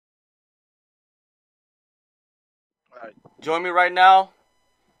Alright. Join me right now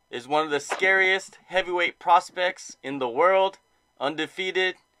is one of the scariest heavyweight prospects in the world,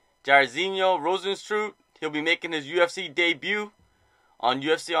 undefeated, Jairzinho Rozenstruik. He'll be making his UFC debut on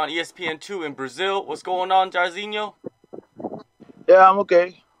UFC on ESPN 2 in Brazil. What's going on, Jairzinho? Yeah, I'm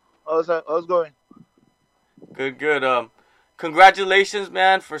okay. How's going? Good, good. Congratulations,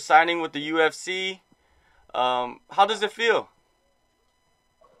 man, for signing with the UFC. How does it feel?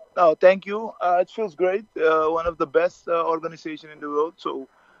 No, thank you. It feels great. One of the best organization in the world. So,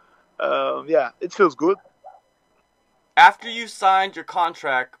 yeah, it feels good. After you signed your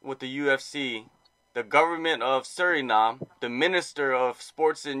contract with the UFC, the government of Suriname, the Minister of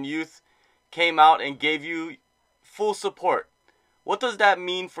Sports and Youth, came out and gave you full support. What does that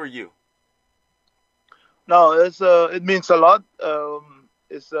mean for you? No, it means a lot.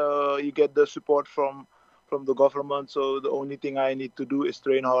 It's you get the support from the government. So the only thing I need to do is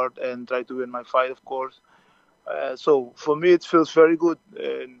train hard and try to win my fight, of course. So for me, it feels very good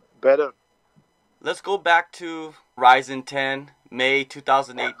and better. Let's go back to RIZIN 10, May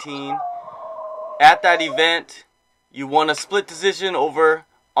 2018. At that event, you won a split decision over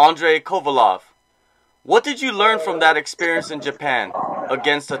Andrei Kovalov. What did you learn from that experience in Japan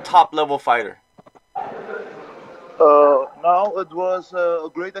against a top-level fighter? Now it was a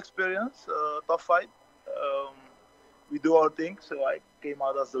great experience, tough fight. Um, we do our thing, so I came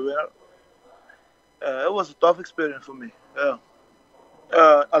out as the winner. It was a tough experience for me. Yeah,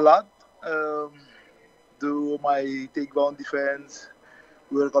 a lot. Um, do my takedown defense,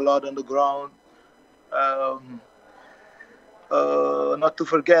 work a lot on the ground. Um, not to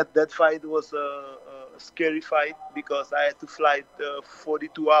forget, that fight was a scary fight because I had to fly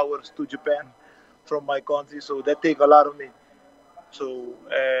 42 hours to Japan from my country, so that take a lot of me. So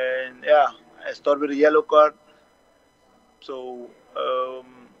and yeah, I start with a yellow card. So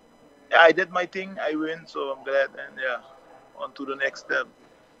yeah, I did my thing. I win, so I'm glad. And yeah, on to the next step.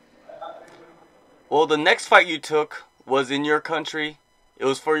 Well, the next fight you took was in your country. It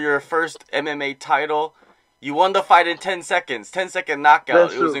was for your first MMA title. You won the fight in 10 seconds, 10-second knockout.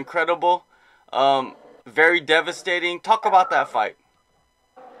 That's It was true. incredible. Very devastating. Talk about that fight.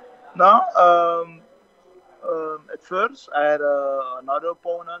 Now, at first, I had another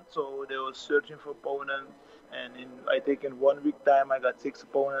opponent, so they were searching for opponents. And I think in 1 week time, I got 6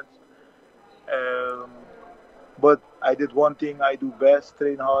 opponents. Um, but I did one thing I do best: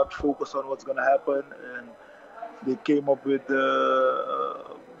 train hard, focus on what's gonna happen. And they came up with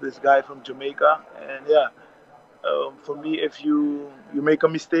this guy from Jamaica, and yeah, for me, if you make a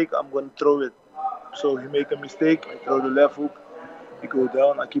mistake, I'm gonna throw it. So he make a mistake, I throw the left hook, he go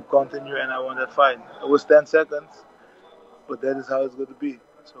down, I keep continue, and I won that fight. It was 10 seconds, but that is how it's gonna be.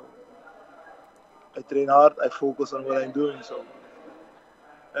 So I train hard, I focus on what I'm doing. So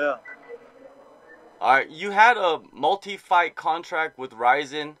yeah. All right, you had a multi-fight contract with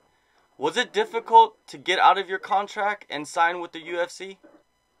RIZIN. Was it difficult to get out of your contract and sign with the UFC?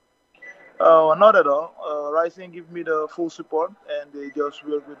 Not at all. Rising give me the full support, and they just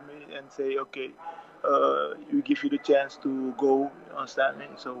work with me and say, okay, we give you the chance to go. You understand me?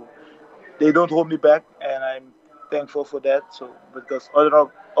 So they don't hold me back, and I'm thankful for that. So because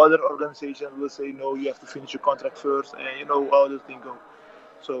other organizations will say no, you have to finish your contract first, and you know how the thing go.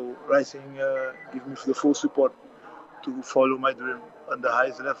 So Rising give me the full support to follow my dream on the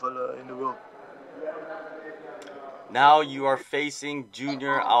highest level in the world. Now you are facing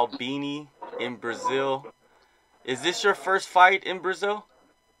Junior Albini in Brazil. Is this your first fight in Brazil?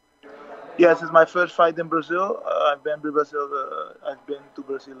 Yes, it's my first fight in Brazil. I've been to Brazil. I've been to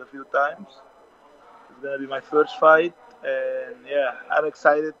Brazil a few times. It's gonna be my first fight, and yeah, I'm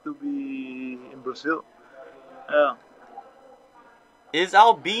excited to be in Brazil. Yeah. Is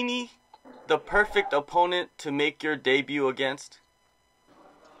Albini the perfect opponent to make your debut against?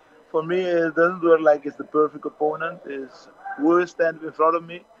 For me, it doesn't look like it's the perfect opponent. It's who is standing in front of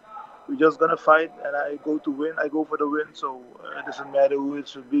me. We're just gonna fight, and I go to win. I go for the win, so it doesn't matter who it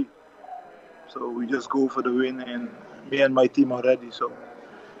should be. So we just go for the win, and me and my team are ready. So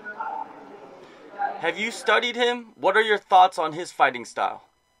Have you studied him? What are your thoughts on his fighting style?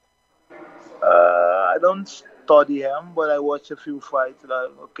 I don't study him, but I watch a few fights.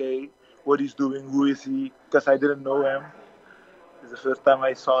 Like, okay, what he's doing, who is he? Because I didn't know him. It's the first time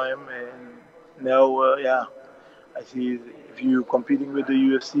I saw him, and now, yeah, I see if you competing with the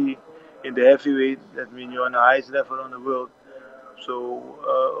UFC in the heavyweight, that means you're on the highest level on the world.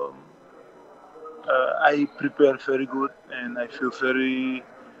 So I prepare very good, and I feel very,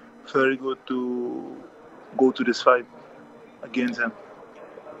 very good to go to this fight against him.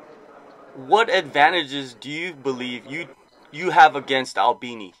 What advantages do you believe you have against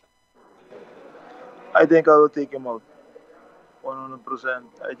Albini? I think I will take him out. 100%.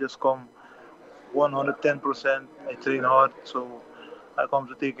 I just come 110%. I train hard, so I come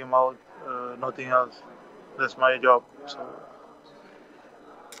to take him out. Nothing else. That's my job. So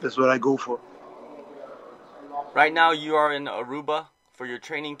that's what I go for. Right now you are in Aruba for your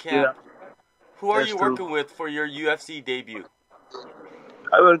training Yeah, camp. Who are that's you true. working with for your UFC debut?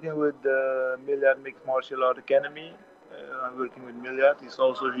 I'm working with the Milliard Mixed Martial Art Academy. I'm working with Milliard. He's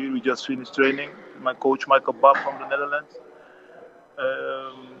also here. We just finished training. My coach, Michael Bob from the Netherlands.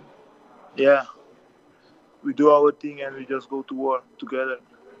 Um, yeah, we do our thing and we just go to war together.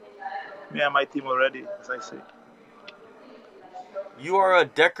 Me and my team already, as I say. You are a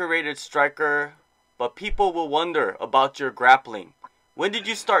decorated striker, but people will wonder about your grappling. When did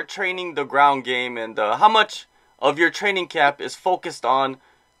you start training the ground game, and how much of your training camp is focused on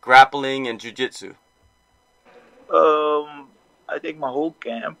grappling and jiu-jitsu? I think my whole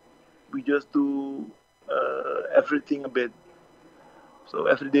camp, we just do everything a bit. So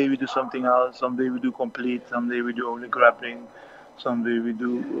every day we do something else. Some day we do complete. Some day we do only grappling. Some day we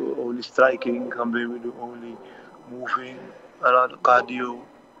do only striking. Some day we do only moving. A lot of cardio,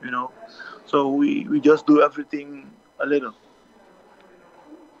 you know. So we just do everything a little,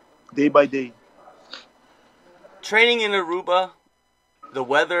 day by day. Training in Aruba, the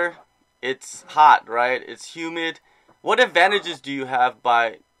weather, it's hot, right? It's humid. What advantages do you have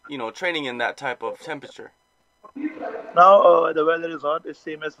by, training in that type of temperature? Now the weather is hot. It's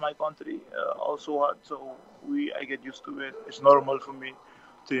same as my country, also hot. So I get used to it. It's normal for me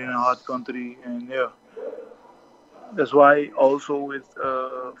to in a hot country, and yeah, that's why also with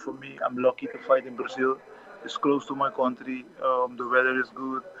for me, I'm lucky to fight in Brazil. It's close to my country. The weather is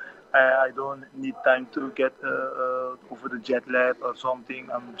good. I don't need time to get over the jet lag or something.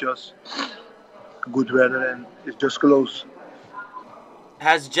 I'm just good weather and it's just close.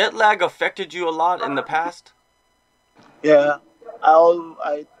 Has jet lag affected you a lot in the past? Yeah,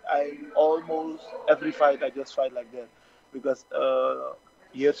 I almost every fight I just fight like that because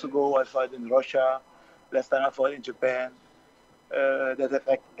years ago I fought in Russia. Last time I fought in Japan.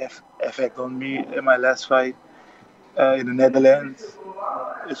 That effect on me in my last fight in the Netherlands.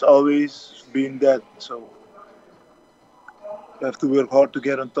 It's always been that. So you have to work hard to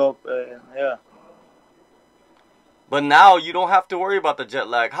get on top. And yeah. But now you don't have to worry about the jet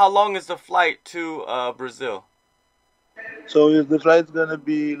lag. How long is the flight to Brazil? So if the flight's gonna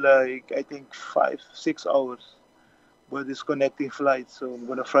be like I think 5 6 hours, but it's connecting flights. So I'm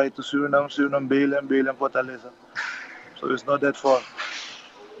gonna fly to Suriname, Suriname, Belém, Fortaleza. So it's not that far.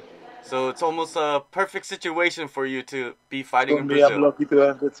 So it's almost a perfect situation for you to be fighting For in me, I'm Brazil. lucky to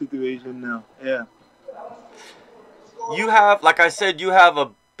have that situation now. Yeah. You have, like I said, you have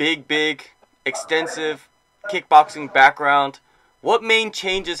a big, extensive kickboxing background. What main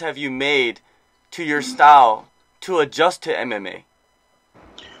changes have you made to your style to adjust to MMA?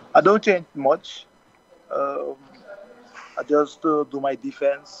 I don't change much. Um, I just do my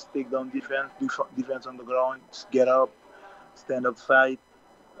defense, take down defense, defense on the ground, get up, stand up, fight,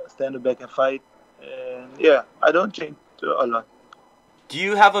 stand up back and fight. And yeah, I don't change a lot. Do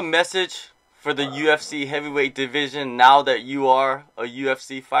you have a message for the UFC heavyweight division now that you are a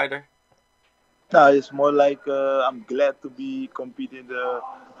UFC fighter? No, it's more like I'm glad to be competing the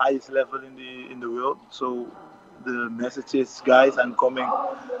highest level in the world. So the message is, guys, I'm coming.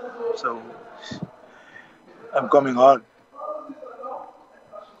 So I'm coming hard.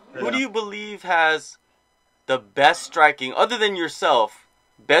 Who do Yeah. you believe has the best striking, other than yourself,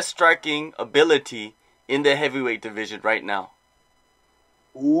 best striking ability in the heavyweight division right now?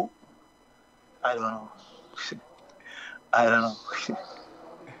 Who? I don't know. I don't know.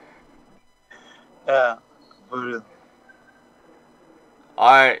 Yeah, for real.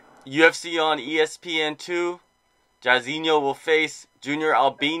 Alright, UFC on ESPN 2. Jairzinho will face Junior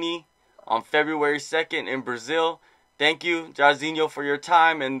Albini on February 2nd in Brazil. Thank you, Jairzinho, for your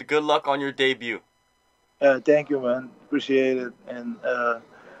time and good luck on your debut. Thank you, man. Appreciate it. And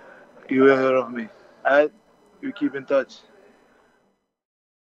you will hear of me. All right? You keep in touch.